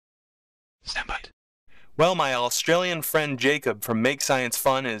Well, my Australian friend Jacob from Make Science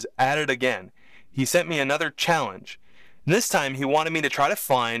Fun is at it again. He sent me another challenge. This time he wanted me to try to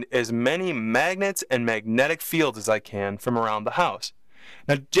find as many magnets and magnetic fields as I can from around the house.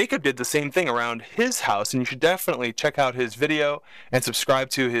 Now, Jacob did the same thing around his house, and you should definitely check out his video and subscribe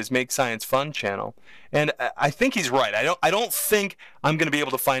to his Make Science Fun channel. And I think he's right. I don't think I'm going to be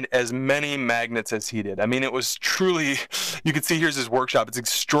able to find as many magnets as he did. I mean, it was truly, you can see here's his workshop. It's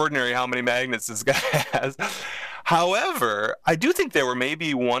extraordinary how many magnets this guy has. However, I do think there were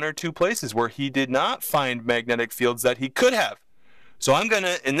maybe one or two places where he did not find magnetic fields that he could have. So I'm going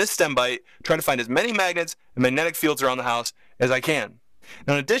to, in this STEMbite, try to find as many magnets and magnetic fields around the house as I can.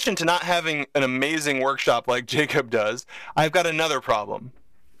 Now, in addition to not having an amazing workshop like Jacob does, I've got another problem.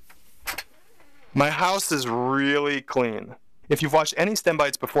 My house is really clean. If you've watched any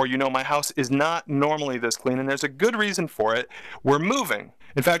STEMbites before, you know my house is not normally this clean, and there's a good reason for it. We're moving.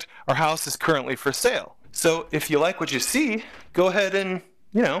 In fact, our house is currently for sale. So if you like what you see, go ahead and,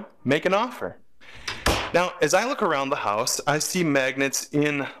 make an offer. Now, as I look around the house, I see magnets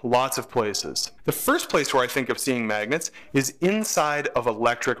in lots of places. The first place where I think of seeing magnets is inside of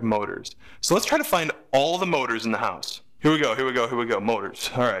electric motors. So let's try to find all the motors in the house. Here we go, motors.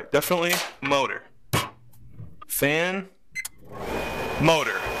 All right, definitely motor. Fan,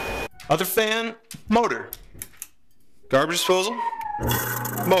 motor. Other fan, motor. Garbage disposal,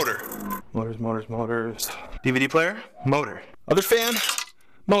 motor. Motors. DVD player, motor. Other fan,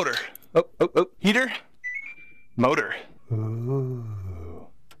 motor. Oh. Heater, motor. Ooh.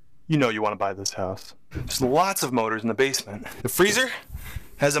 You know you want to buy this house. There's lots of motors in the basement. The freezer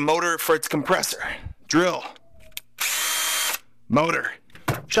has a motor for its compressor. Drill, motor.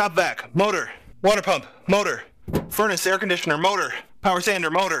 Shop vac, motor. Water pump, motor. Furnace, air conditioner, motor. Power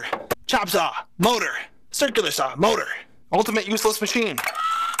sander, motor. Chop saw, motor. Circular saw, motor. Ultimate useless machine,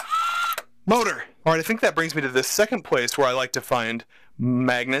 motor. All right, I think that brings me to the second place where I like to find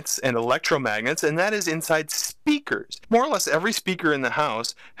magnets and electromagnets, and that is inside speakers. More or less every speaker in the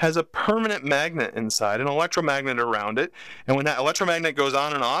house has a permanent magnet inside, an electromagnet around it, and when that electromagnet goes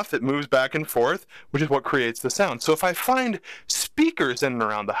on and off, it moves back and forth, which is what creates the sound. So if I find speakers in and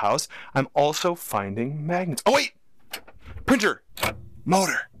around the house, I'm also finding magnets. Oh wait! Printer!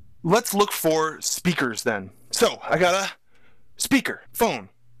 Motor! Let's look for speakers then. So, I got a speaker, phone,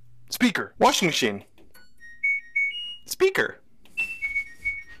 speaker, washing machine, speaker.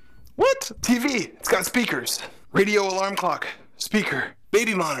 What? TV, it's got speakers. Radio alarm clock, speaker.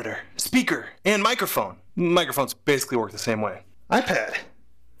 Baby monitor, speaker. And microphone. Microphones basically work the same way. iPad,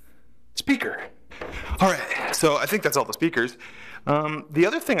 speaker. All right, so I think that's all the speakers. The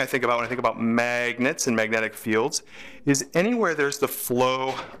other thing I think about when I think about magnets and magnetic fields is anywhere there's the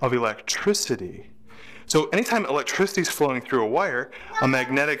flow of electricity. So anytime electricity is flowing through a wire, a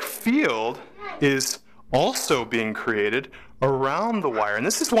magnetic field is also being created around the wire. And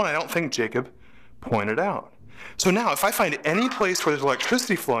this is one I don't think Jacob pointed out. So now if I find any place where there's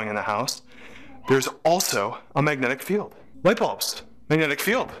electricity flowing in the house, there's also a magnetic field. Light bulbs, magnetic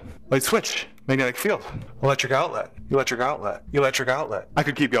field. Light switch, magnetic field. Electric outlet, electric outlet, electric outlet. I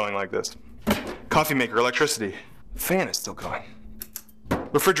could keep going like this. Coffee maker, electricity. Fan is still going.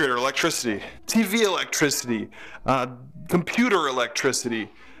 Refrigerator, electricity. TV, electricity. Computer, electricity.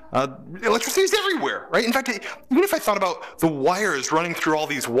 Electricity is everywhere, right? In fact, even if I thought about the wires running through all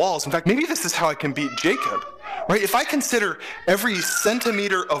these walls, in fact, maybe this is how I can beat Jacob, right? If I consider every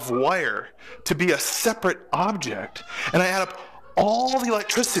centimeter of wire to be a separate object, and I add up all the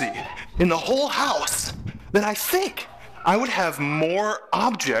electricity in the whole house, then I think I would have more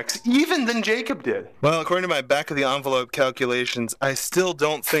objects even than Jacob did. Well, according to my back-of-the-envelope calculations, I still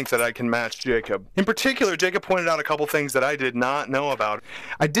don't think that I can match Jacob. In particular, Jacob pointed out a couple things that I did not know about.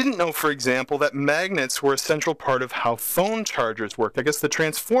 I didn't know, for example, that magnets were a central part of how phone chargers work. I guess the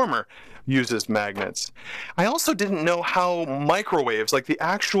transformer uses magnets. I also didn't know how microwaves, like the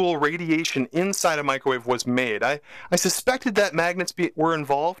actual radiation inside a microwave, was made. I suspected that magnets were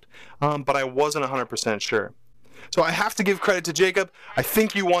involved, but I wasn't 100% sure. So I have to give credit to Jacob. I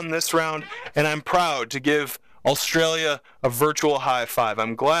think you won this round, and I'm proud to give Australia a virtual high five.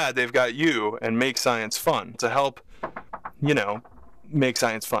 I'm glad they've got you and Make Science Fun to help, make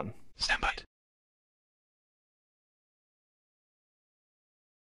science fun. STEMbite.